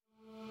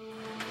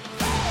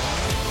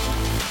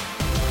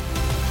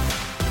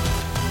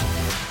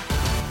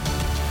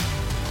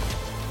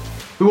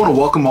We want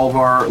to welcome all of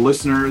our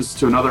listeners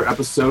to another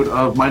episode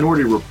of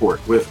Minority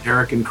Report with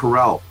Eric and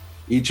Karel.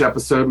 Each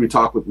episode, we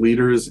talk with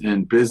leaders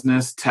in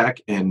business,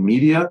 tech, and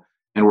media.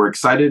 And we're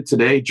excited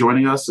today.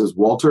 Joining us is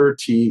Walter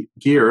T.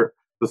 Geer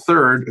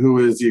III, who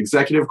is the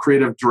Executive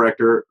Creative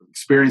Director of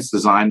Experience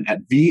Design at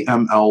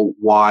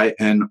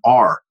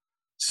VMLY&R.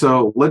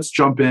 So let's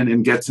jump in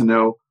and get to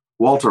know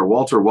Walter.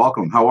 Walter,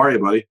 welcome. How are you,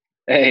 buddy?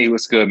 Hey,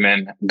 what's good,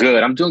 man?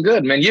 Good. I'm doing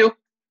good, man. You?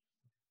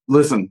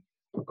 Listen,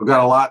 I've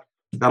got a lot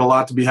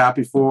to be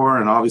happy for,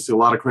 and obviously a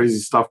lot of crazy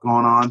stuff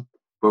going on.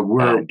 But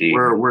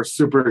we're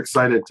super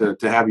excited to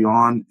have you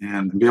on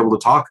and be able to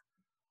talk.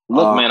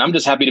 Look, man, I'm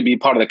just happy to be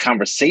part of the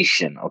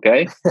conversation.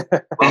 Okay,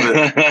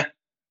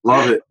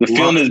 love it. The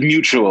feeling is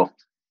mutual.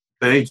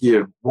 Thank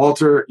you,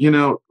 Walter. You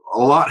know, a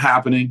lot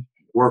happening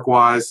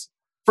work-wise.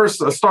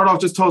 First, start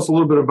off. Just tell us a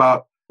little bit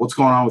about what's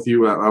going on with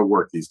you at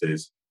work these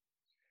days.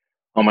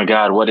 Oh my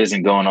God, what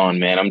isn't going on,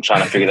 man? I'm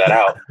trying to figure that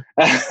out.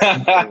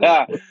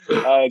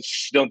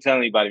 Don't tell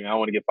anybody, man. I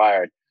want to get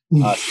fired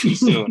too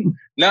soon.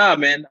 Nah,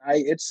 man.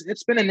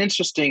 It's been an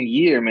interesting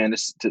year, man,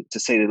 to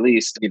say the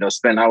least. You know,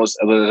 I was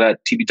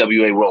at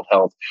TBWA World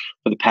Health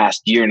for the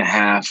past year and a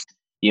half.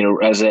 You know,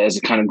 as a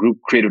kind of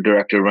group creative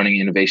director running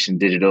Innovation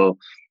Digital.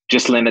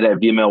 Just landed at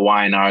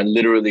VMLY&R.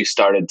 Literally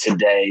started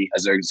today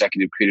as our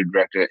executive creative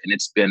director, and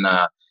it's been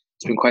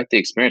quite the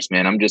experience,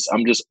 man. I'm just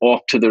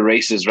off to the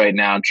races right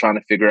now, trying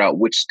to figure out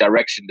which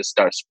direction to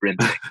start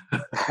sprinting.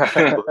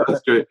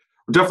 That's great.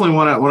 We definitely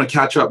want to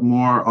catch up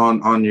more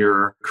on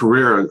your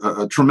career,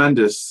 a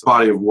tremendous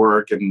body of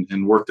work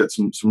and worked at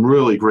some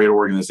really great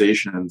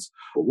organizations.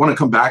 I want to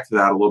come back to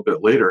that a little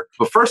bit later.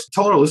 But first,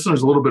 tell our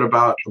listeners a little bit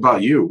about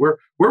you. Where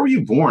were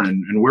you born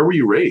and where were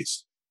you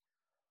raised?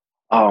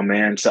 Oh,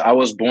 man. So I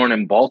was born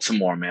in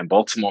Baltimore, man.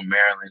 Baltimore,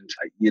 Maryland.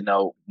 You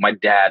know, my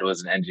dad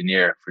was an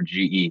engineer for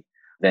GE,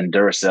 then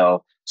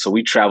Duracell. So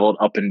we traveled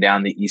up and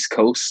down the East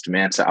Coast,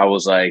 man. So I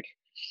was like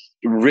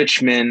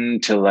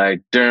Richmond to like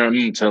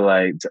Durham to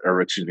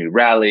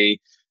Raleigh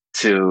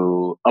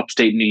to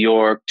upstate New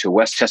York to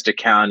Westchester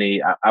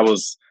County. I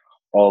was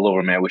all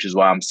over, man, which is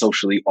why I'm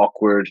socially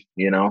awkward,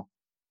 you know,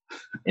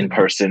 in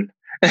person.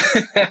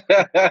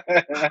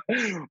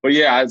 But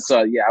yeah, I was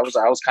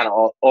kind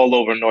of all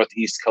over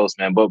Northeast Coast,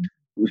 man. But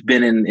we've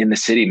been in the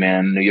city,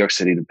 man, New York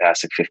City, the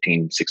past like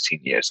 15, 16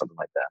 years, something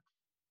like that.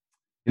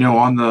 You know,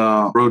 on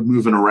the road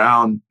moving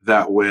around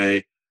that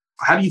way,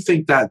 how do you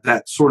think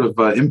that sort of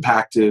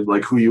impacted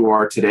like who you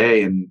are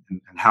today and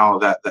how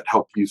that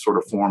helped you sort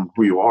of form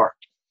who you are?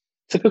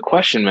 It's a good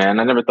question, man.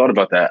 I never thought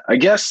about that. I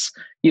guess,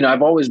 you know,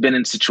 I've always been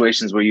in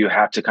situations where you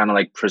have to kind of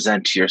like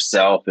present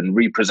yourself and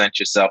represent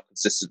yourself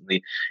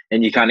consistently.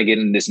 And you kind of get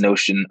in this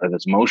motion of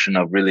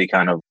really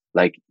kind of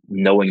like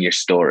knowing your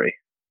story,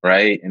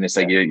 right? And it's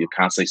like you're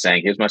constantly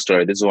saying, here's my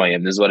story. This is who I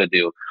am. This is what I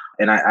do.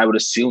 And I would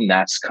assume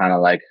that's kind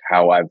of like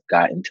how I've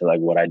got into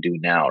like what I do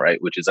now,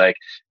 right? Which is like,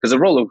 because the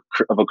role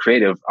of a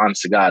creative,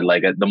 honest to God,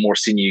 like the more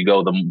senior you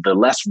go, the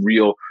less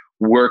real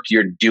work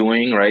you're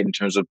doing, right? In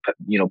terms of,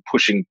 you know,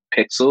 pushing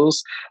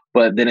pixels,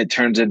 but then it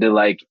turns into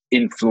like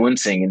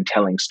influencing and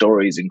telling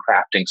stories and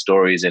crafting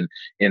stories and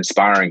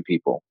inspiring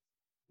people.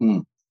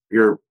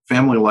 Your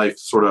family life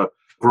sort of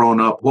growing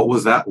up, what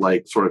was that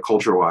like sort of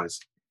culture wise?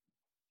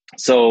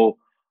 So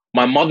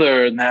my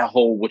mother and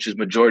which is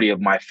majority of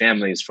my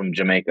family is from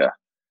Jamaica.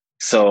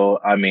 So,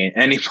 I mean,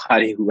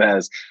 anybody who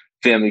has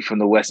family from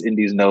the West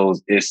Indies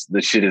knows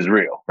the shit is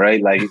real,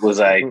 right? Like it was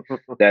like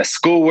that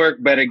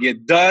schoolwork better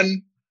get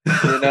done,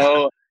 you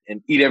know,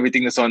 and eat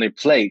everything that's on their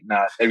plate,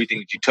 not everything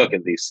that you took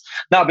at least.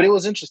 No, but it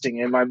was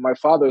interesting. And my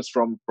father's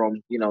from,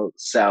 you know,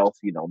 South,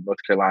 you know, North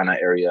Carolina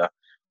area.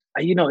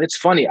 You know, it's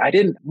funny.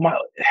 It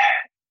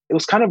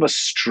was kind of a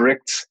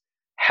strict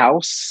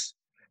house,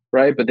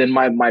 right? But then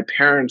my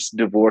parents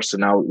divorced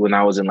when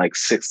I was in like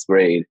 6th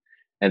grade.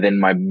 And then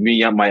I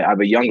have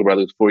a younger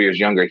brother who's 4 years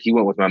younger. He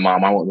went with my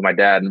mom. I went with my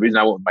dad. And the reason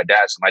I went with my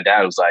dad, so my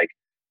dad was like,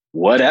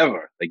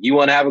 whatever. Like, you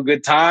want to have a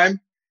good time?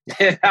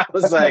 And I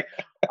was like,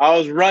 I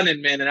was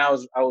running, man. And I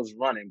was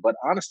running. But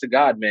honest to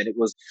God, man, it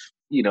was,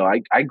 you know,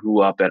 I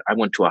grew up I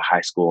went to a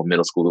high school,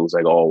 middle school that was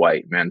like all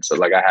white, man. So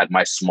like I had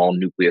my small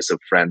nucleus of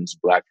friends,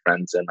 Black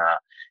friends. And,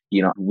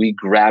 you know, we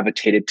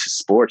gravitated to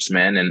sports,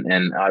 man.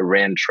 And I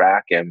ran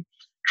track, and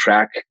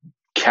track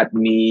kept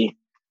me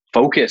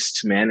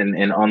focused, man,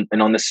 and on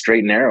the straight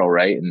and narrow,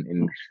 right?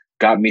 And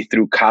got me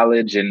through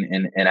college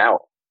and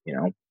out, you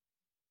know.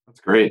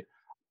 That's great.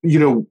 You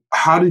know,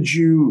 how did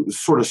you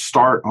sort of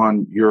start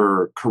on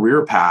your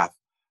career path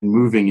and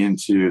moving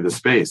into the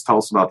space? Tell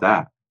us about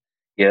that.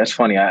 Yeah, that's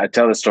funny. I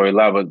tell the story a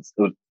lot, but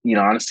you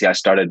know, honestly, I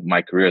started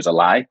my career as a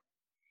lie,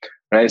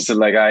 right? So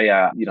like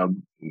I, you know,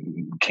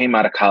 came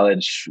out of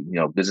college, you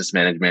know, business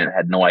management,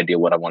 had no idea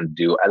what I wanted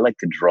to do. I like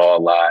to draw a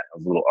lot, I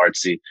was a little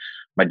artsy.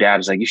 My dad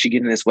was like, you should get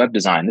into this web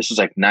design. This was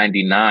like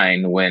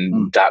 99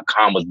 when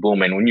 .com was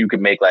booming, when you could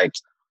make like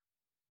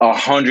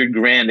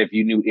 $100,000 if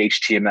you knew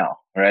HTML,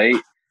 right?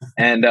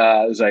 And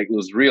it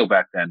was real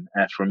back then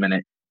for a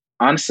minute.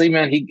 Honestly,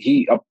 man,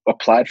 he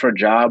applied for a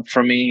job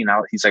for me.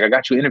 Now he's like, I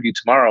got you an interview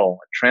tomorrow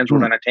at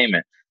Transworld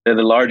Entertainment. They're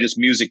the largest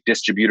music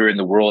distributor in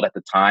the world at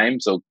the time.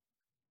 So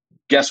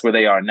guess where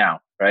they are now,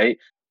 right?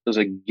 I was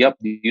like, yep,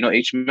 do you know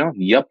HTML?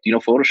 Yep. Do you know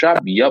Photoshop?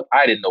 Yep.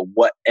 I didn't know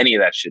what any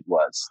of that shit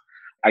was.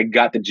 I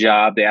got the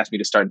job. They asked me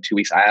to start in 2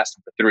 weeks. I asked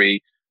them for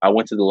 3. I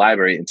went to the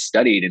library and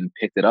studied and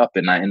picked it up,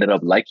 and I ended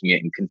up liking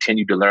it and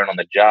continued to learn on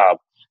the job.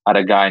 I had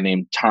a guy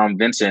named Tom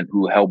Vincent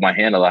who held my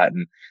hand a lot,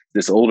 and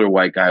this older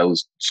white guy who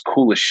was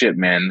cool as shit,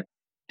 man,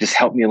 just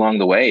helped me along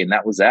the way. And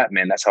that was that,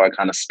 man. That's how I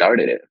kind of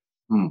started it.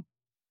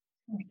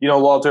 You know,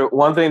 Walter,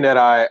 one thing that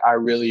I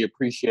really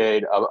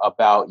appreciate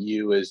about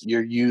you is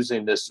you're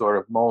using this sort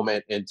of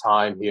moment in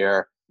time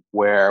here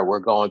where we're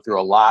going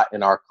through a lot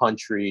in our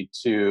country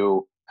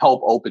to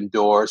help open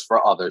doors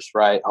for others,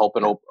 right?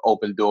 Helping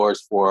open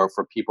doors for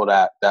people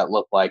that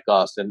look like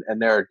us.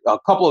 And there are a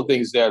couple of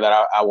things there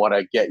that I want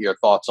to get your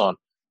thoughts on.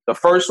 The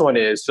first one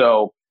is,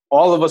 so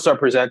all of us are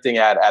presenting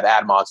at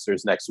Ad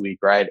Monsters next week,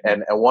 right?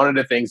 And one of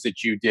the things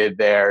that you did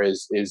there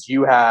is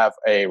you have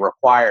a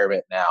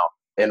requirement now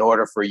in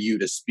order for you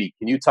to speak.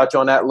 Can you touch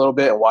on that a little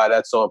bit and why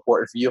that's so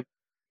important for you?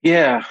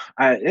 Yeah,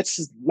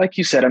 it's like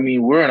you said, I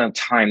mean, we're in a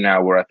time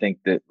now where I think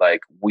that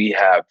like we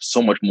have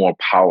so much more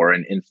power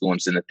and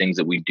influence in the things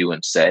that we do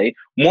and say,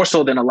 more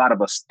so than a lot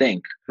of us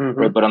think,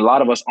 right? But a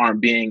lot of us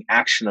aren't being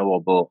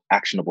actionable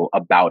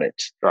about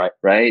it.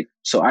 Right.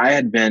 So I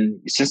had been,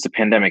 since the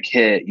pandemic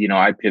hit, you know,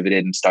 I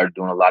pivoted and started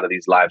doing a lot of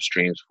these live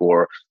streams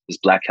for this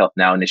Black Health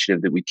Now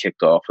initiative that we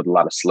kicked off with a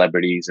lot of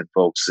celebrities and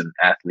folks and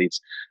athletes.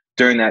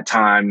 During that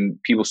time,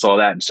 people saw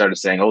that and started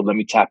saying, oh, let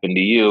me tap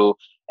into you.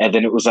 And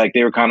then it was like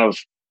they were kind of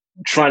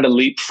trying to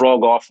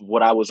leapfrog off of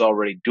what I was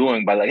already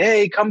doing by like,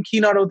 hey, come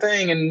keynote a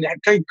thing and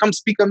come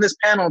speak on this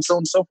panel and so on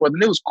and so forth.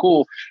 And it was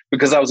cool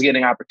because I was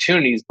getting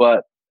opportunities,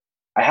 but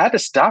I had to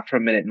stop for a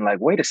minute and like,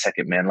 wait a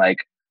second, man, like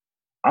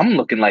I'm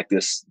looking like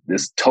this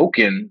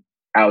token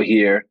out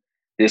here.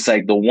 It's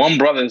like the one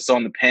brother that's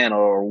on the panel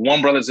or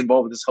one brother's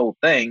involved with this whole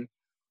thing.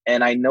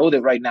 And I know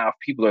that right now, if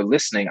people are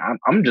listening,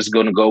 I'm just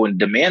going to go and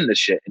demand this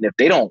shit. And if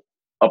they don't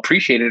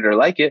appreciate it or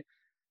like it,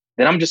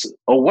 then I'm just,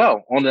 oh,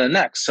 well, on to the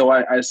next. So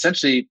I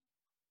essentially,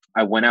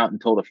 I went out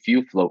and told a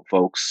few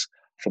folks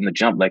from the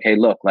jump, like, hey,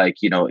 look,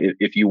 like, you know,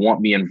 if you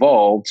want me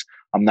involved,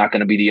 I'm not going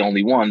to be the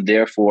only one.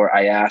 Therefore,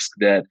 I ask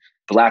that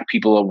Black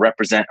people are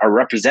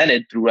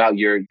represented throughout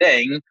your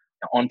thing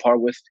on par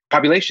with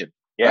population.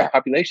 Yeah. Right?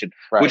 Population,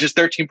 right. Which is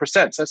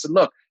 13%. So I said,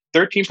 look,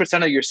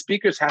 13% of your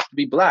speakers have to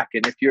be Black.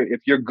 And if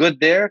you're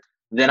good there,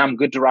 then I'm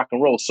good to rock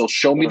and roll. So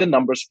show me the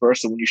numbers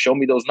first. And when you show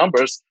me those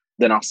numbers,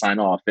 then I'll sign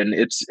off. And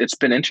it's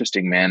been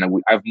interesting, man.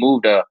 I've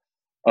moved a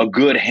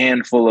good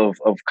handful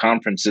of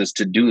conferences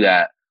to do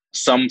that,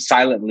 some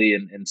silently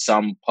and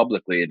some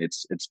publicly. And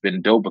it's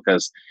been dope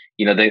because,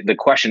 you know, the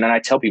question, and I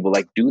tell people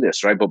like, do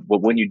this, right? But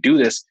when you do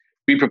this,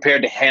 be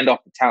prepared to hand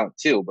off the talent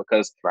too,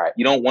 because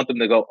you don't want them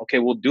to go, okay,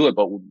 we'll do it,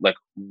 but like,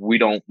 we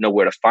don't know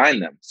where to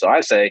find them. So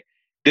I say,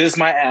 this is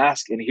my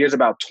ask, and here's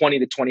about 20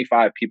 to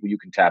 25 people you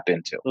can tap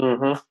into.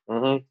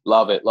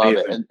 Love it.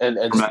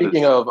 And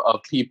speaking of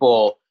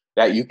people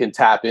that you can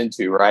tap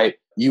into, right?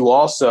 You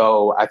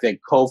also, I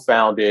think,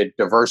 co-founded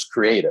Diverse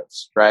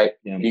Creatives, right?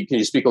 Yeah. Can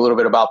you speak a little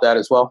bit about that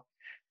as well?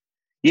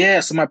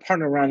 Yeah. So my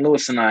partner, Ron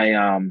Lewis, and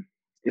I,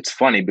 it's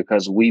funny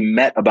because we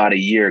met about a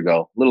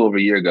little over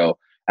a year ago.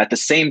 At the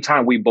same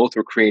time, we both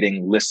were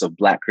creating lists of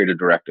Black creative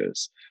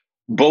directors,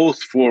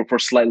 both for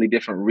slightly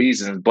different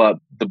reasons. But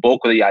the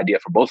bulk of the idea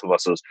for both of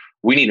us was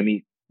we need to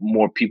meet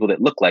more people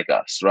that look like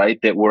us, right?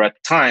 That were at the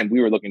time,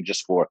 we were looking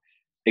just for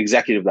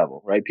executive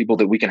level, right? People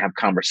that we can have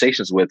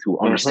conversations with who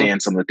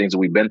understand some of the things that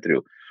we've been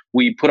through.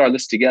 We put our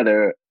list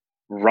together.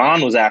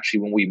 Ron was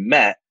actually, when we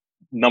met,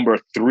 number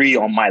 3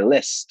 on my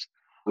list,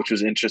 which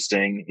was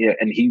interesting. Yeah,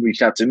 and he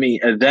reached out to me.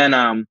 And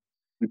then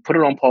we put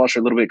it on pause for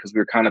a little bit because we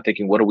were kind of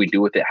thinking, what do we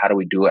do with it? How do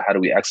we do it? How do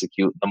we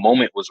execute? The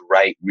moment was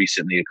right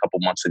recently, a couple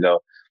months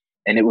ago.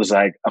 And it was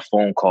like a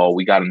phone call.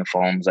 We got on the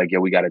phone. It was like, yeah,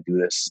 we got to do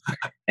this.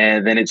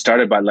 And then it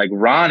started by like,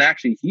 Ron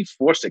actually, he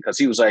forced it because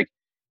he was like,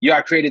 yeah,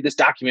 I created this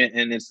document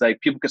and it's like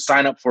people could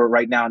sign up for it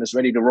right now and it's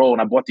ready to roll.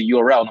 And I bought the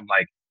URL and I'm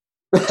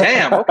like,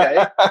 damn,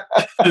 okay.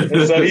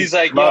 And so he's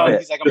like,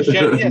 I'm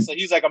sharing. Yeah, so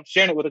he's like, I'm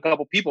sharing it with a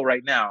couple people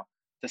right now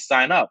to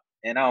sign up.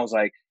 And I was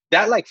like,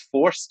 that like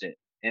forced it.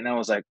 And I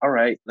was like, all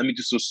right, let me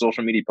just do a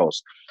social media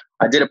post.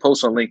 I did a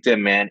post on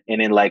LinkedIn, man.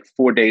 And in like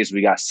 4 days,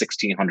 we got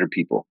 1,600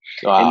 people.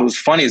 Wow. And it was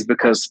funny is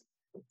because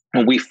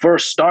when we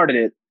first started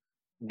it,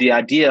 the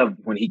idea of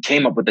when he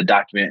came up with the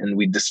document and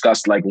we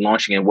discussed like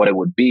launching and what it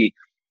would be,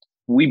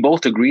 we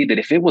both agreed that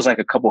if it was like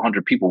a couple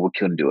hundred people, we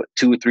couldn't do it.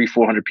 200 or 300,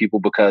 400 people,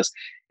 because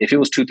if it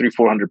was 200, 300,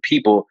 400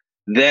 people,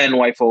 then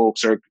white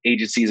folks or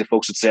agencies and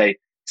folks would say,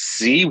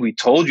 see, we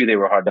told you they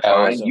were hard to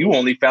find. You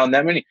only found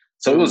that many.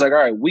 So it was like, all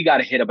right, we got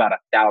to hit about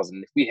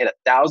 1,000. If we hit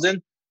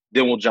 1,000,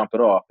 then we'll jump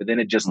it off. And then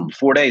it just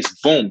 4 days,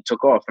 boom,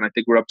 took off. And I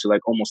think we're up to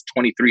like almost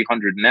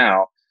 2,300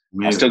 now.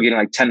 I'm still getting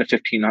like 10 to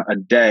 15 a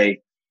day.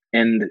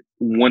 And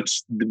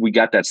once we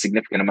got that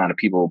significant amount of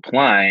people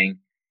applying,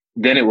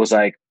 then it was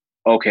like,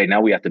 okay, now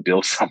we have to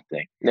build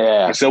something.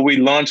 Yeah. And so we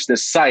launched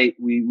this site.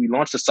 We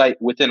launched the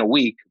site within a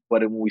week.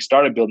 But when we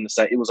started building the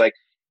site, it was like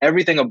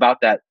everything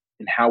about that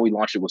and how we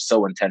launched it was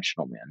so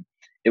intentional, man.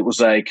 It was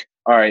like,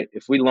 all right,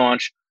 if we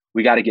launch,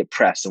 we got to get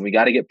press, and we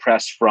got to get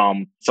press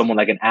from someone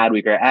like an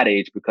Adweek or Ad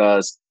Age,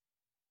 because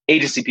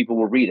agency people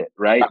will read it,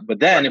 right? But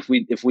then if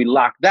we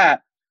lock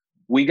that,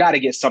 we got to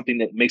get something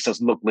that makes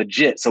us look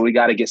legit. So we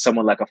got to get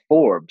someone like a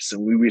Forbes.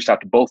 And we reached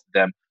out to both of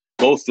them.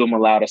 Both of them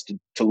allowed us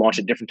to launch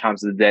at different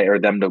times of the day, or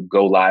them to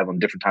go live on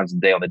different times of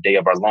the day on the day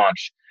of our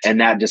launch. And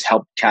that just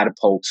helped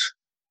catapult,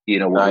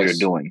 what we were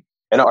doing.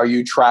 And are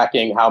you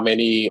tracking how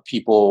many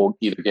people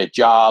either get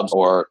jobs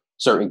or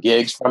certain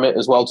gigs from it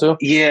as well too?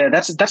 Yeah,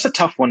 that's a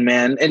tough one,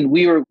 man. And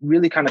we were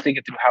really kind of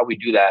thinking through how we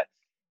do that.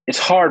 It's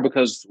hard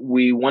because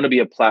we want to be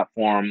a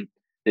platform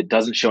that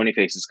doesn't show any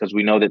faces, because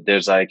we know that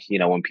there's like,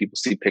 when people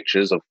see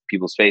pictures of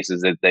people's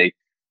faces, that they,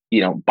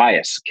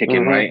 bias kick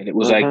in, right? And it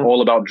was like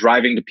all about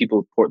driving to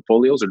people's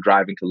portfolios or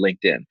driving to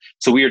LinkedIn.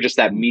 So we are just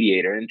that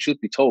mediator. And truth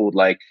be told,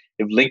 like,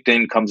 if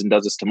LinkedIn comes and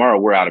does this tomorrow,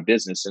 we're out of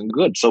business, and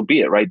good, so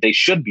be it, right? They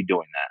should be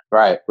doing that.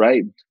 Right.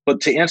 Right.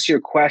 But to answer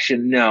your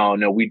question, no,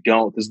 we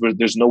don't, because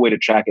there's no way to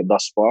track it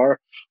thus far.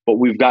 But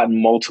we've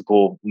gotten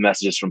multiple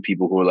messages from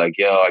people who are like,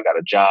 yo, I got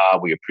a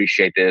job. We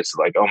appreciate this.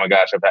 Like, oh my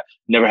gosh,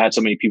 never had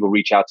so many people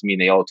reach out to me,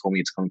 and they all told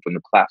me it's coming from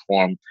the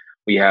platform.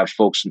 We have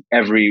folks from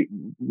every,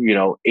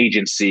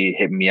 agency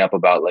hitting me up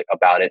about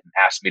it and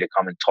ask me to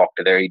come and talk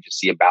to their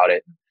agency about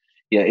it.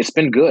 Yeah, it's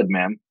been good,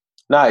 man.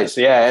 Nice.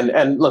 Yeah.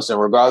 And listen,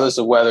 regardless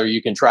of whether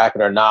you can track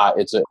it or not,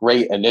 it's a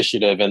great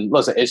initiative. And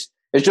listen, it's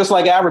just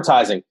like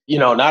advertising.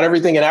 Not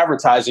everything in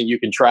advertising you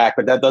can track,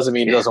 but that doesn't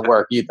mean it doesn't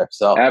work either.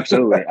 So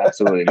Absolutely,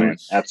 man.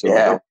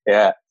 Absolutely.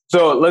 Yeah.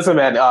 So listen,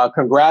 man,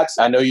 congrats.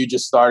 I know you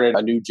just started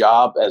a new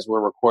job. As we're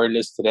recording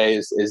this, today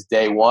is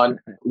day one.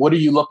 What are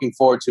you looking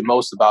forward to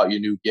most about your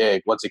new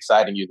gig? What's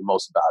exciting you the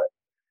most about it?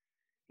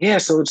 Yeah,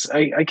 so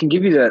I can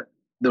give you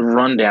the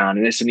rundown,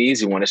 and it's an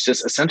easy one. It's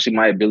just essentially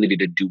my ability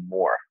to do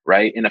more,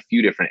 right? In a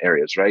few different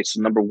areas, right?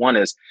 So number one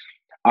is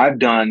I've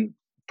done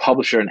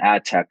publisher and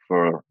ad tech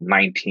for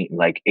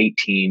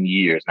 18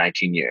 years,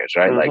 19 years,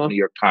 right? Like New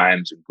York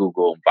Times and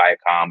Google and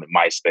Viacom and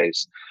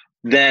MySpace.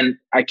 Then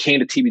I came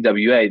to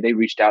TBWA. They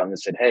reached out and they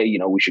said, hey,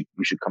 we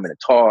should come in and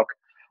talk.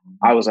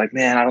 I was like,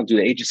 man, I don't do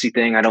the agency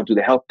thing. I don't do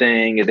the health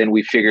thing. And then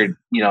we figured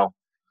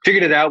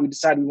it out. We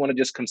decided we want to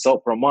just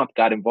consult for a month,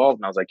 got involved.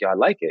 And I was like, yeah, I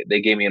like it. They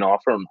gave me an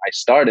offer and I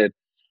started.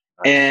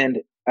 And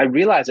I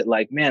realized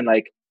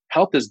that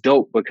health is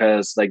dope,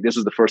 because this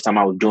was the first time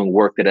I was doing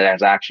work that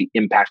is actually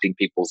impacting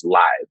people's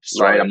lives,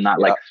 right? I'm not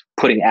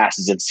putting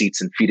asses in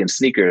seats and feet in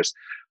sneakers.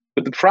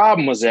 But the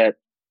problem was that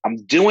I'm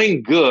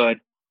doing good,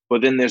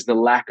 but then there's the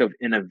lack of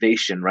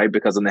innovation, right?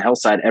 Because on the health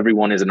side,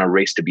 everyone is in a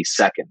race to be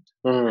second.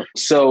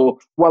 So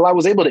while I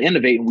was able to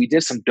innovate and we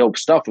did some dope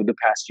stuff over the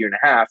past year and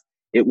a half,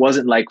 it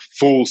wasn't like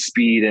full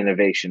speed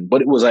innovation,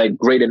 but it was like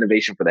great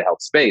innovation for the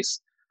health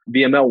space.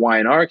 VML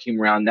Y&R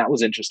came around. That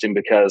was interesting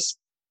because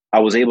I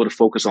was able to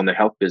focus on the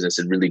health business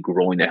and really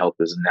growing the health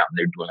business. Now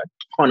they're doing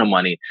a ton of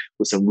money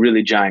with some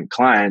really giant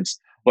clients,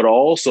 but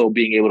also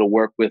being able to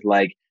work with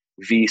like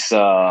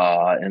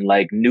Visa and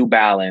like New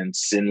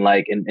Balance and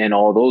and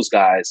all those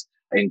guys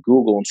and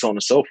Google and so on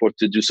and so forth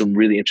to do some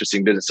really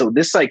interesting business. So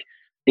this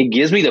it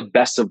gives me the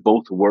best of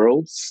both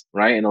worlds,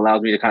 right? And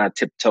allows me to kind of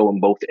tiptoe in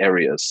both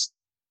areas.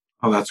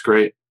 Oh, that's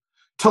great.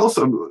 Tell us,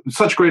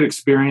 such great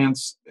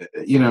experience,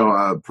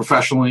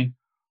 professionally,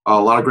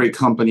 a lot of great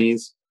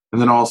companies. And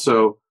then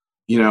also,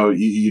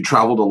 you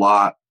traveled a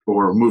lot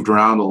or moved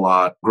around a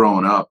lot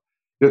growing up.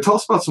 Tell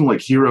us about some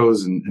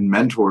heroes and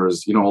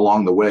mentors,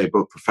 along the way,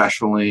 both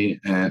professionally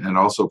and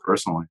also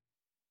personally.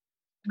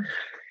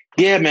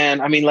 Yeah,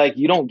 man. I mean,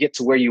 you don't get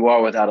to where you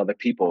are without other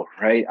people,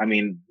 right? I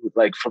mean,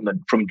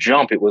 from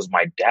jump, it was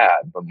my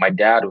dad. But my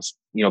dad was,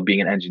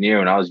 being an engineer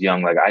when I was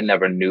young. I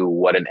never knew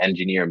what an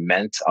engineer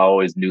meant. I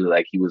always knew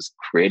he was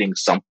creating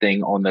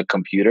something on the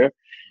computer,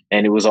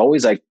 and it was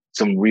always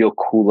some real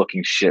cool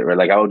looking shit,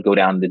 right? I would go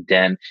down to the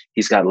den.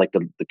 He's got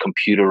the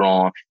computer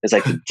on. It's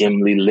a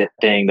dimly lit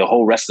thing. The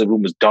whole rest of the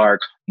room is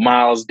dark.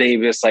 Miles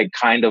Davis,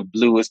 Kind of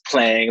Blue is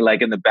playing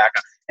in the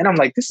background. And I'm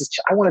like,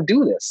 I want to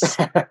do this.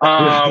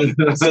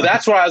 So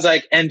that's why I was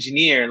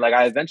engineer.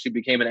 I eventually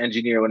became an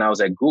engineer when I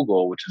was at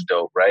Google, which is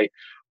dope, right?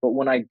 But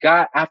when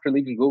after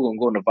leaving Google and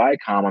going to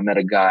Viacom, I met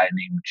a guy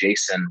named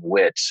Jason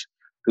Witt,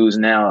 who's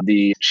now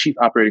the chief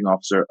operating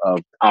officer of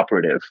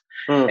Operative.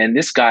 And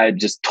this guy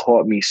just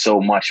taught me so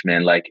much,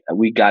 man.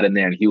 We got in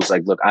there and he was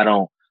like, look,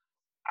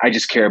 I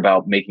just care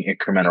about making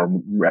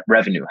incremental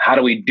revenue. How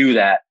do we do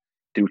that?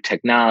 Through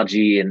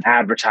technology and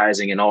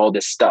advertising and all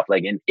this stuff,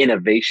 in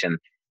innovation.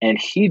 And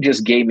he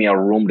just gave me a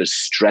room to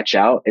stretch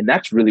out. And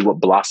that's really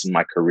what blossomed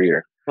my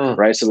career,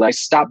 right? So I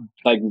stopped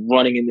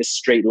running in this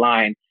straight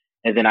line.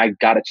 And then I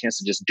got a chance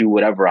to just do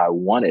whatever I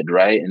wanted,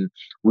 right? And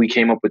we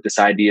came up with this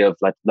idea of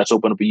let's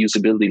open up a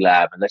usability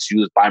lab and let's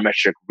use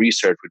biometric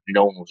research, which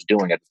no one was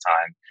doing at the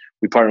time.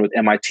 We partnered with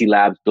MIT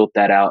Labs, built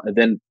that out. And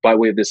then by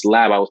way of this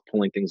lab, I was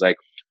pulling things like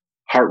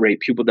heart rate,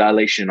 pupil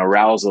dilation,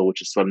 arousal,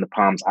 which is sweat in the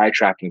palms, eye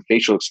tracking,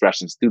 facial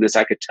expressions. Through this,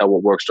 I could tell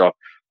what works off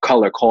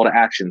color, call to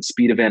action,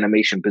 speed of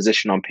animation,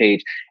 position on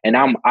page. And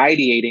now I'm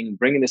ideating,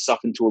 bringing this stuff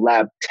into a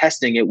lab,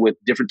 testing it with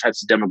different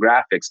types of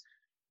demographics,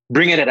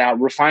 bringing it out,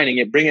 refining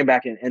it, bringing it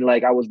back in. And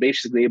like, I was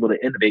basically able to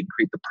innovate and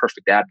create the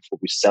perfect ad before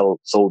we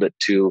sold it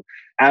to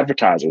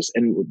advertisers.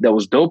 And that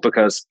was dope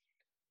because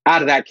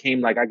out of that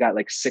came like, I got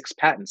like 6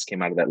 patents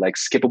came out of that, like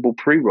skippable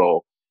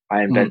pre-roll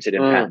I invented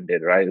and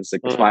patented, right? It's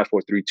like the 5,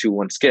 4, 3, 2,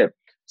 1 skip.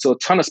 So a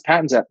ton of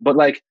patents, but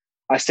like,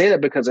 I say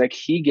that because like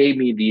he gave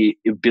me the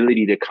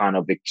ability to kind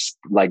of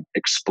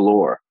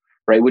explore,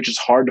 right? Which is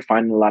hard to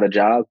find in a lot of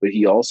jobs, but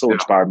he also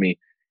inspired me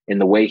in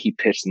the way he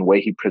pitched and the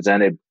way he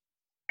presented.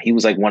 He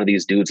was like one of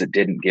these dudes that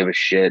didn't give a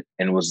shit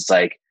and was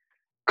like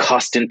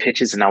cussed in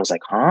pitches. And I was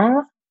like,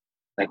 huh?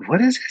 Like, what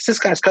is this? This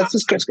guy's cussed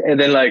this guy.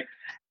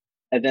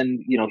 And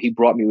then, you know, he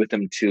brought me with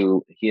him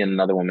to, he and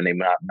another woman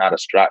named Nada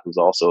Strat, who's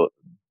also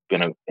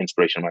been an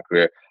inspiration in my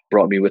career,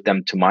 brought me with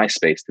them to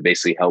MySpace to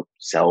basically help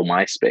sell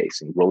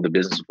MySpace and grow the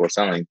business before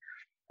selling.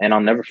 And I'll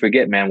never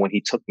forget, man, when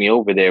he took me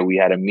over there, we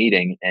had a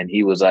meeting and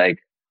he was like,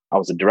 I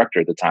was a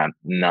director at the time.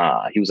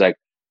 Nah, he was like,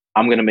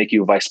 I'm going to make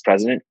you a vice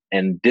president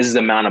and this is the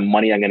amount of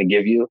money I'm going to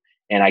give you.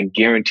 And I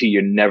guarantee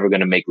you're never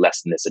going to make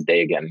less than this a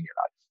day again in your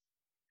life.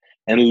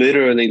 And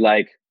literally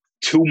like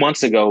 2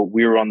 months ago,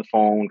 we were on the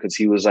phone because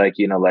he was like,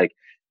 you know, like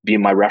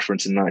being my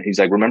reference. And he's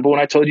like, remember when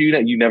I told you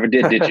that you never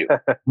did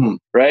you?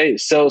 Right.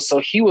 So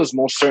he was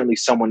most certainly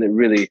someone that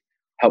really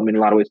helped me in a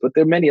lot of ways, but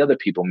there are many other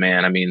people,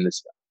 man. I mean,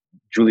 this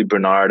Julie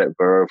Bernard at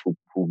Verve,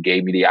 who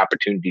gave me the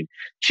opportunity.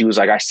 She was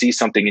like, I see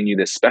something in you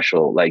that's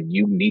special. Like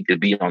you need to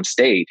be on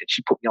stage. And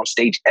she put me on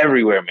stage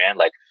everywhere, man,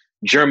 like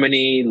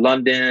Germany,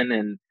 London.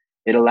 And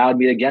it allowed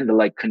me again to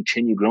like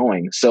continue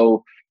growing.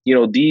 So, you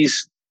know,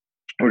 these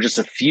were just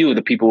a few of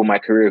the people in my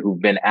career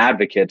who've been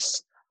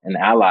advocates and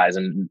allies.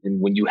 And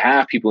when you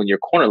have people in your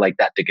corner like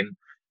that, they can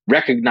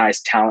recognize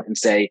talent and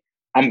say,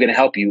 I'm going to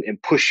help you and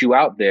push you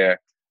out there.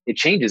 It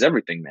changes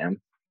everything,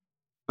 man.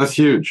 That's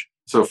huge.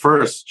 So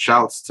first,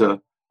 shouts to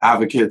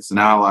advocates and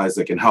allies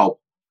that can help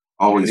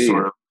always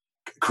sort of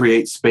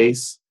create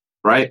space,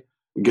 right?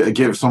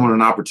 Give someone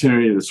an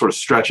opportunity to sort of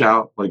stretch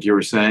out, like you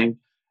were saying,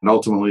 and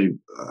ultimately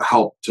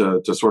help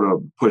to sort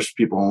of push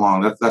people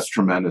along. That's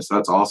tremendous.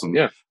 That's awesome.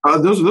 Yeah.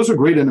 Those are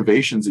great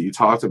innovations that you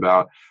talked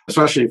about,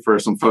 especially for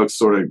some folks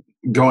sort of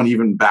going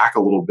even back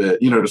a little bit,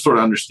 you know, to sort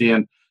of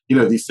understand, you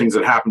know, these things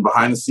that happen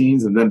behind the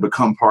scenes and then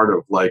become part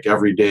of like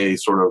everyday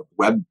sort of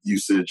web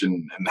usage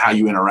and how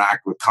you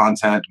interact with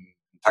content and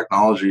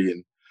technology.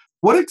 And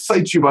what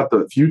excites you about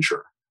the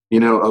future, you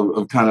know,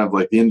 of kind of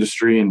like the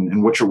industry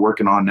and what you're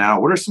working on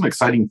now? What are some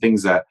exciting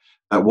things that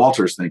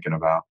Walter's thinking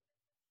about?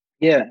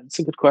 Yeah, it's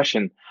a good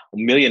question.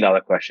 $1 million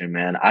question,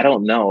 man. I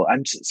don't know.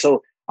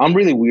 I'm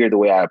really weird the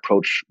way I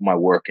approach my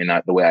work and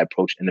the way I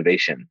approach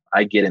innovation.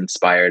 I get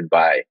inspired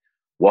by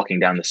walking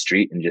down the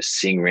street and just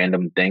seeing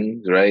random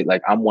things, right?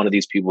 Like I'm one of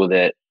these people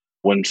that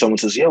when someone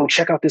says, yo,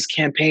 check out this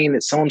campaign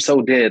that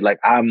so-and-so did, like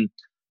I'm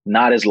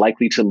not as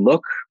likely to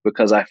look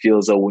because I feel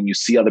as though when you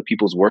see other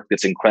people's work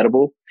that's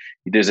incredible,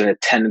 there's a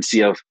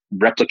tendency of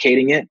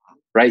replicating it,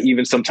 right?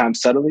 Even sometimes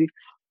subtly.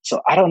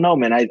 So I don't know,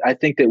 man. I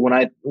think that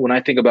when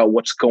I think about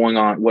what's going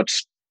on,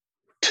 what's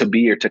to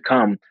be or to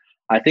come,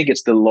 I think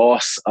it's the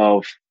loss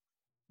of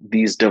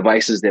these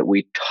devices that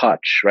we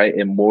touch, right?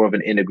 And more of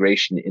an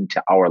integration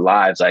into our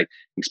lives, like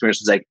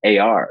experiences like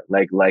AR.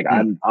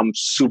 I'm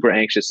super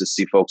anxious to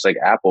see folks like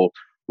Apple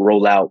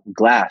roll out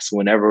glass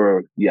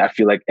whenever. I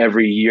feel like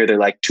every year they're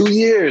like 2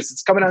 years,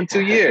 it's coming out in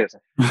 2 years,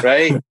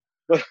 right?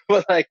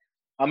 but like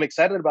I'm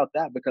excited about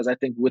that because I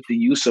think with the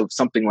use of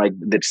something like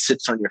that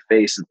sits on your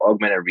face and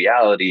augmented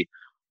reality,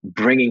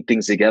 bringing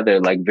things together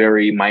like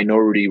very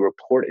Minority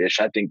Report-ish,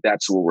 I think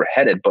that's where we're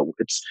headed. But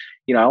it's,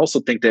 you know, I also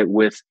think that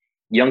with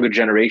younger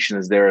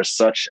generations, there is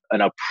such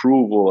an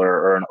approval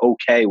or an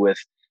okay with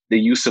the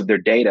use of their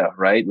data,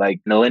 right?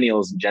 Like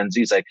millennials and Gen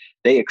Zs, like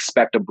they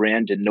expect a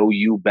brand to know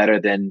you better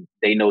than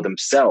they know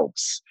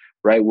themselves,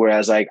 right?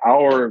 Whereas like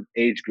our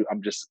age group,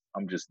 I'm just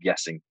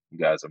guessing. You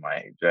guys are my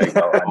age, right?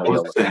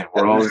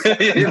 We're always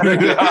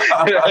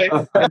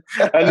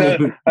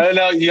I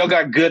know y'all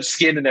got good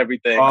skin and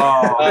everything.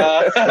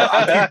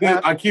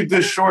 I keep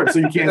this short so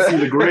you can't see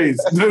the grays.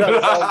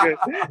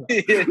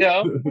 You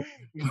know,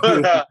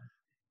 but,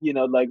 you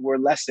know, like we're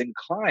less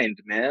inclined,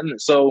 man.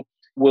 So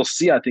we'll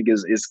see. I think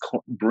is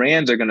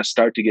brands are going to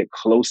start to get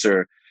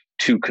closer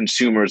to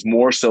consumers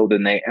more so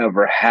than they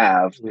ever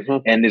have,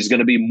 and there's going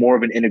to be more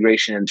of an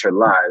integration into their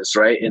lives,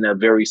 right? In a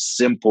very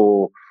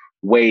simple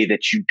way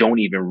that you don't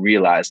even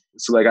realize.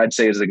 So like I'd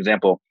say as an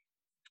example,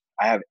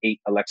 I have 8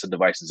 Alexa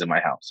devices in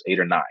my house, 8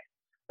 or 9,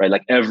 right?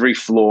 Like every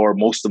floor,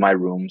 most of my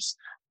rooms.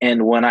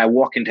 And when I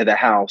walk into the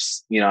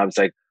house, you know, I was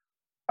like,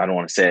 I don't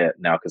want to say it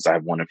now because I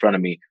have one in front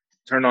of me.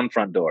 Turn on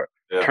front door,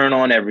 turn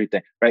on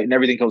everything, right? And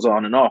everything goes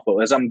on and off. But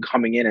as I'm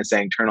coming in and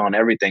saying, turn on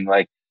everything,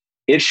 like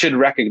it should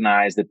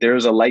recognize that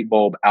there's a light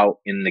bulb out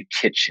in the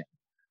kitchen,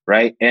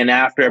 right? And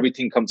after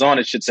everything comes on,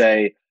 it should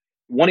say,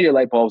 one of your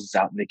light bulbs is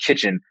out in the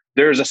kitchen.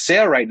 There's a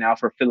sale right now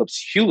for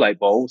Philips Hue light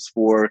bulbs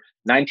for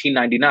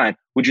 $19.99.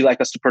 Would you like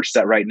us to purchase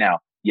that right now?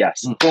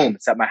 Yes. Boom.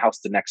 It's at my house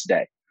the next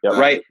day.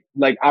 Right?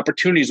 Like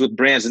opportunities with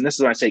brands. And this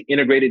is what I say,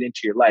 integrated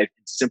into your life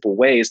in simple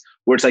ways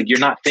where it's like, you're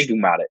not thinking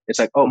about it. It's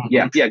like, oh,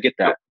 yeah, get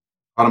that.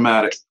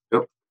 Automatic.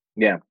 Yep.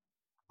 Yeah.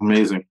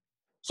 Amazing.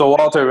 So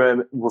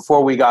Walter,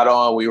 before we got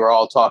on, we were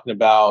all talking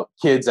about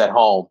kids at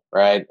home,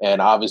 right?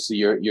 And obviously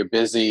you're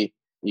busy.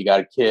 You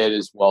got a kid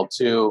as well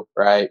too,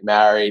 right?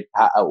 Married.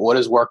 What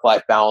does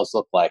work-life balance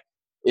look like?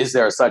 Is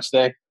there a such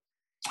thing?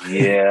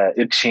 Yeah,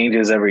 it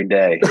changes every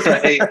day,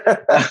 right?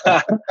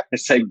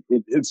 It's like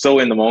it's so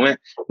in the moment.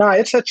 No,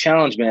 it's a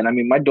challenge, man. I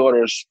mean, my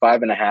daughter's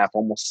 5.5,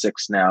 almost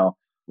 6 now.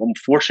 I'm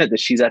fortunate that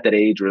she's at that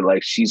age where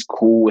like she's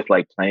cool with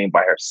like playing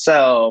by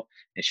herself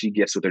and she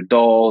gets with her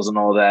dolls and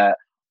all that.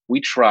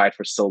 We tried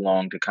for so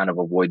long to kind of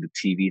avoid the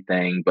TV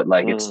thing, but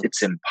like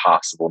it's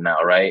impossible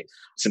now, right?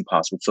 It's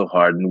impossible. It's so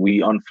hard. And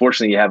we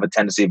unfortunately have a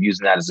tendency of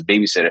using that as a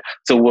babysitter.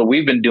 So what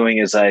we've been doing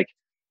is like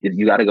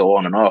you got to go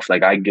on and off.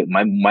 Like I get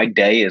my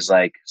day is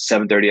like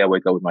 7:30. I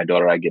wake up with my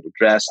daughter. I get her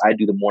dressed. I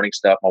do the morning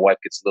stuff. My wife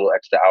gets a little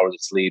extra hours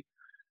of sleep.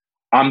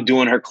 I'm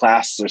doing her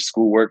classes or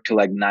schoolwork till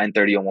like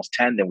 9:30, almost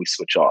 10. Then we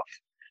switch off.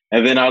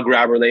 And then I'll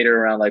grab her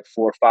later around like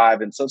 4 or 5.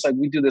 And so it's like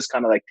we do this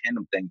kind of like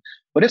tandem thing.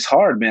 But it's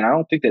hard, man. I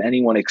don't think that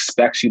anyone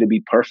expects you to be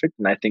perfect.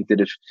 And I think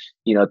that if,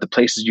 at the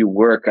places you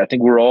work, I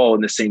think we're all in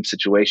the same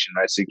situation,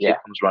 right? So your kid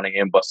comes running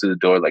in, busts through the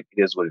door, like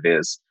it is what it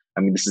is. I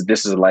mean,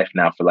 this is life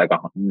now for like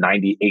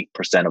 98%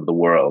 of the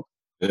world.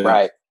 Yeah.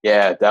 Right.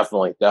 Yeah,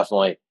 definitely.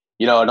 Definitely.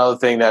 Another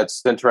thing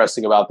that's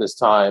interesting about this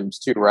times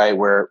too, right?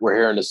 We're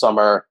here in the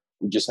summer.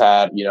 We just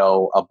had,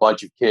 a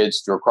bunch of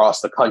kids across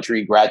the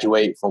country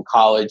graduate from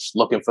college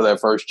looking for their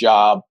first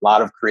job. A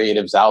lot of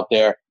creatives out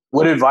there.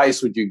 What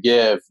advice would you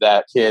give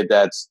that kid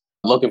that's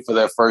looking for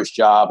their first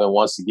job and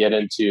wants to get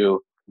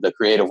into the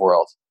creative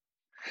world?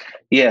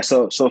 Yeah.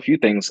 So a few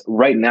things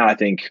right now, I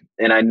think,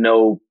 and I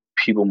know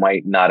people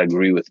might not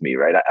agree with me,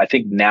 right? I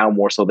think now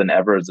more so than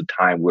ever is a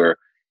time where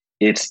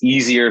it's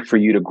easier for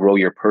you to grow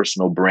your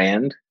personal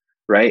brand,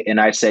 right?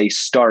 And I say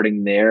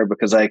starting there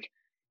because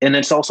and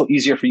it's also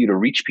easier for you to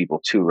reach people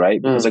too,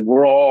 right? Because like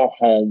we're all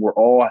home, we're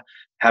all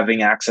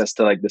having access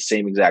to like the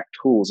same exact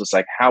tools. It's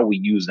like how we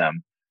use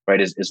them, right,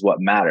 is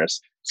what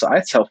matters. So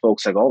I tell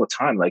folks like all the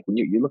time, like when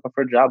you're looking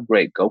for a job,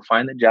 great, go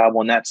find the job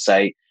on that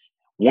site.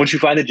 Once you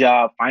find a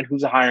job, find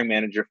who's a hiring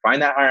manager,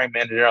 find that hiring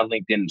manager on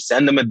LinkedIn,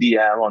 send them a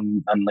DM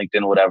on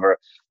LinkedIn or whatever.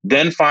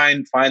 Then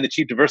find the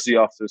chief diversity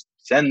officers,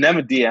 send them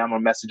a DM or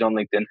message on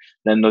LinkedIn.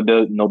 Then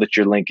they'll know that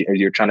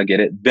you're trying to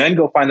get it. Then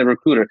go find the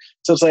recruiter.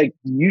 So it's like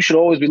you should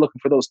always be looking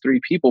for those 3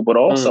 people. But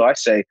also I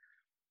say,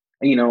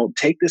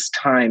 take this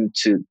time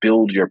to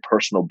build your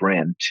personal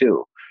brand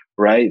too,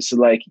 right? So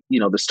like,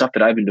 the stuff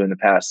that I've been doing the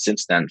past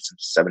since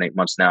 7-8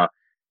 months now,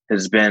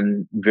 has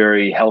been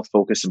very health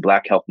focused and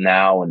Black Health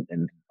Now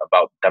and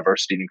about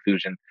diversity and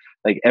inclusion.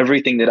 Like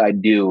everything that I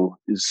do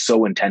is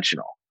so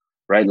intentional,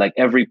 right? Like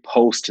every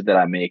post that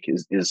I make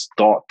is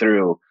thought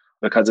through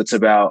because it's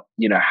about,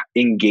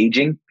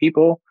 engaging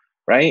people,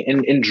 right?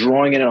 And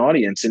drawing in an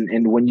audience.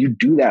 And when you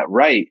do that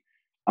right,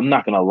 I'm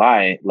not going to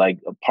lie. Like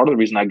part of the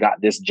reason I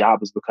got this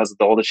job is because of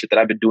all the shit that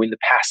I've been doing the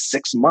past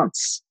 6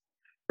 months,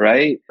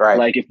 right?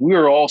 Like if we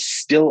were all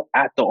still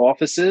at the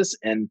offices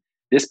and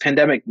this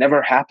pandemic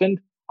never happened,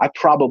 I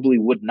probably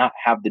would not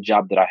have the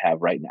job that I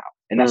have right now.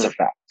 And that's a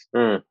fact.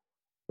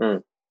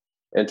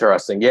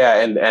 Interesting.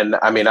 Yeah. And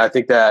I mean, I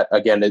think that,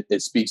 again,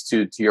 it speaks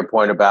to your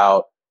point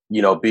about,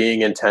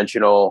 being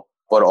intentional,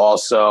 but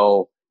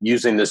also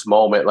using this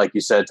moment, like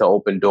you said, to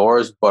open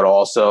doors, but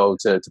also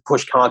to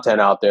push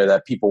content out there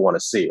that people want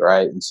to see.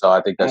 Right. And so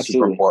I think that's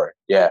super important.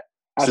 Yeah.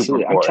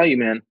 Absolutely. I'll tell you,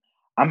 man,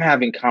 I'm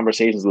having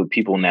conversations with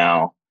people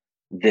now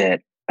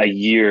that a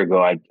year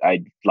ago,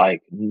 I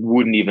like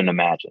wouldn't even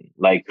imagine,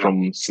 like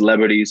from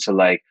celebrities to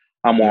like,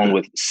 I'm on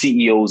with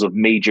CEOs of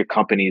major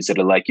companies that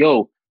are like,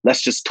 yo,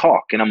 let's just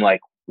talk. And I'm like,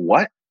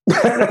 what?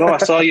 Like, oh,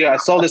 I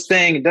saw this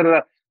thing. Da, da,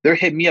 da. They're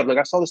hitting me up. Like,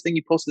 I saw this thing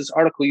you posted, this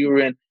article you were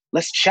in.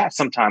 Let's chat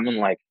sometime. I'm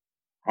like,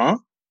 huh?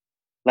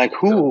 Like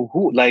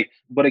who? Like,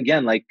 but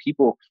again, like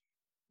people,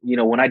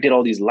 when I did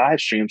all these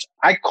live streams,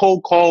 I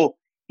cold call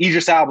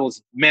Idris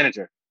Elba's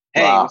manager.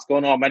 Hey, what's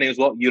going on? My name is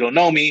Walt. You don't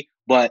know me,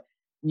 but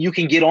you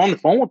can get on the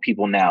phone with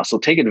people now. So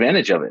take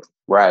advantage of it.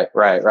 Right.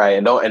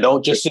 And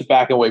don't just sit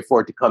back and wait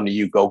for it to come to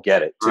you. Go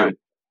get it too. Right.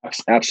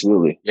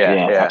 Absolutely.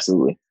 Yeah,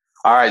 absolutely.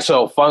 All right.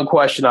 So fun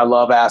question. I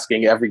love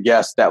asking every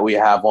guest that we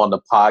have on the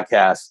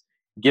podcast.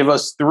 Give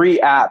us 3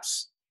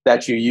 apps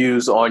that you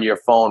use on your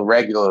phone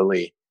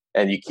regularly.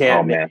 And you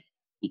can't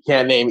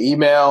name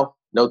email,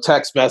 no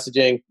text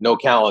messaging, no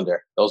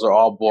calendar. Those are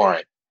all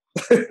boring.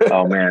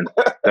 Oh man.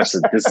 This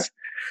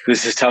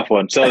is a tough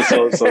one. So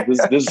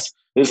this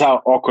is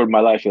how awkward my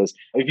life is.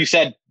 If you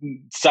said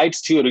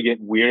sites too, it would get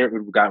weird. It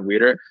would have gotten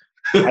weirder.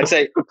 I'd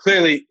say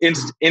clearly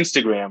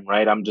Instagram,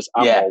 right? I'm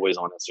always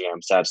on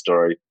Instagram. Sad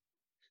story.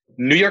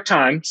 New York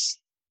Times,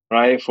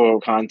 right,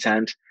 for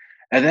content.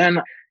 And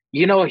then,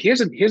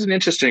 here's an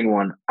interesting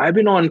one. I've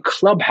been on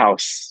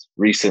Clubhouse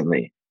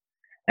recently.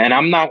 And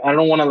I'm not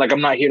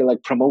here to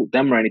like promote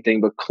them or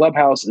anything, but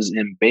Clubhouse is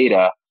in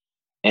beta.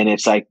 And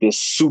it's like this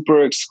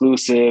super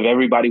exclusive,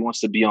 everybody wants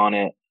to be on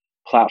it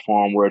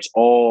platform where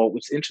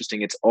what's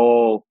interesting, it's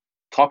all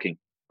talking,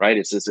 right?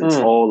 It's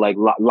all like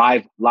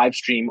live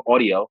stream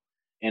audio.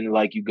 And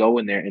like you go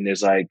in there and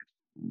there's like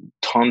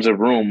tons of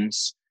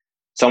rooms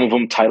Some of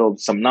them titled,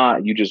 some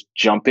not. You just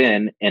jump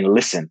in and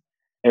listen.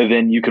 And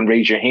then you can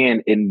raise your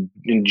hand and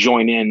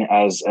join in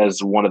as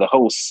one of the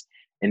hosts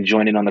and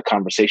join in on the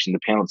conversation, the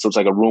panel. So it's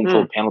like a room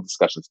full of panel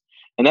discussions.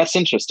 And that's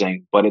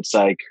interesting, but it's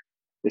like,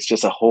 it's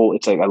just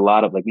it's like a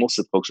lot of, like, most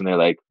of the folks in there,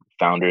 like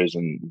founders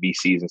and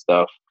VCs and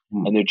stuff.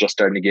 And they're just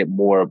starting to get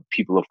more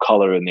people of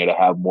color in there to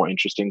have more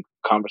interesting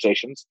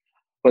conversations.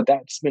 But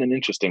that's been an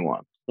interesting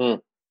one. You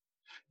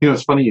know,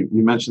 it's funny you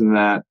mentioned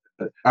that.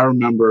 I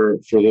remember,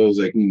 for those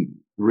that can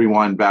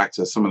rewind back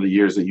to some of the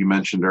years that you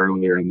mentioned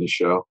earlier in the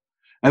show,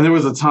 and there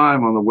was a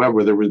time on the web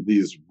where there were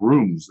these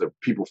rooms, that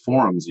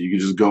forums that you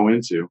could just go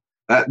into.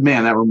 That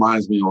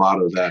reminds me a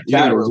lot of that.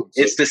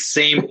 It's the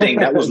same thing.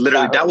 That was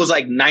literally, that was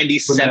like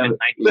 97,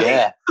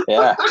 98.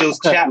 Yeah. Those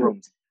chat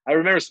rooms. I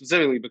remember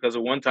specifically because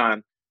of one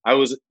time I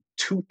was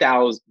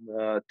 2000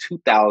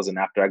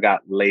 after I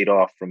got laid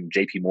off from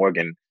JP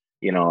Morgan,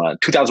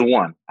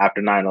 2001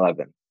 after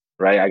 9/11,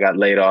 right? I got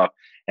laid off,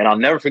 and I'll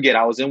never forget.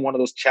 I was in one of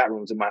those chat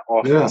rooms in my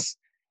office,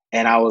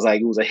 and I was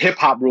like, it was a hip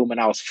hop room, and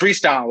I was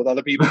freestyling with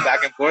other people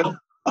back and forth.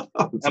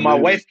 And my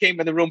wife came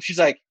in the room. She's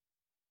like,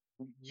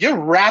 "You're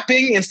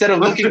rapping instead of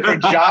looking for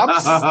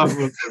jobs?"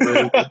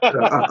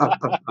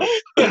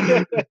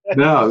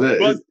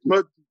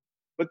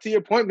 But to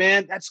your point,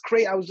 man, that's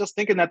great. I was just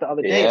thinking that the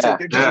other day. It's like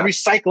they're just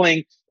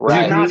recycling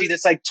technology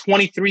that's like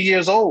 23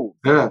 years old.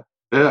 Yeah.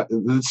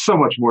 There's so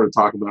much more to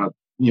talk about,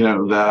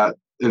 that,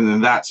 and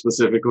then that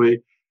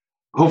specifically.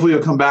 Hopefully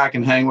you'll come back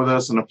and hang with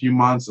us in a few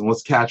months, and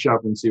let's catch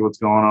up and see what's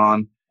going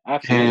on.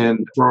 Absolutely.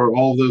 And for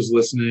all those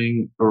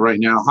listening right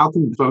now, how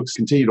can folks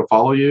continue to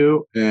follow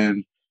you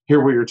and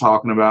hear what you're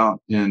talking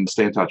about and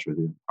stay in touch with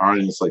you? Our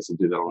audience likes to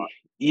do that a lot.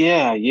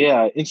 Yeah.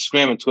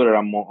 Instagram and Twitter,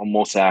 I'm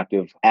most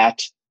active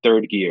at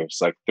Third Gears,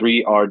 like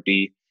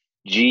 3RDGEERS,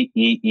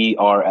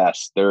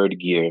 Third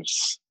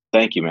Gears.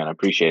 Thank you, man. I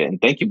appreciate it.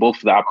 And thank you both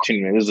for the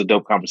opportunity. This is a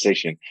dope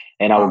conversation.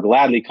 And I will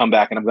gladly come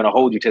back, and I'm going to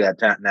hold you to that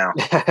now.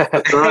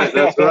 That's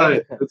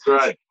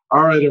right.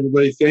 All right,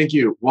 everybody. Thank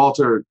you.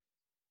 Walter,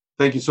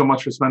 thank you so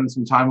much for spending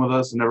some time with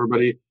us. And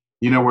everybody,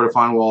 you know where to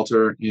find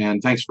Walter.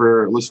 And thanks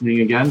for listening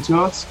again to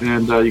us.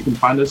 And you can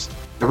find us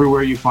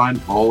everywhere you find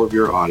all of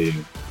your audio.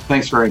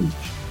 Thanks very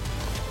much.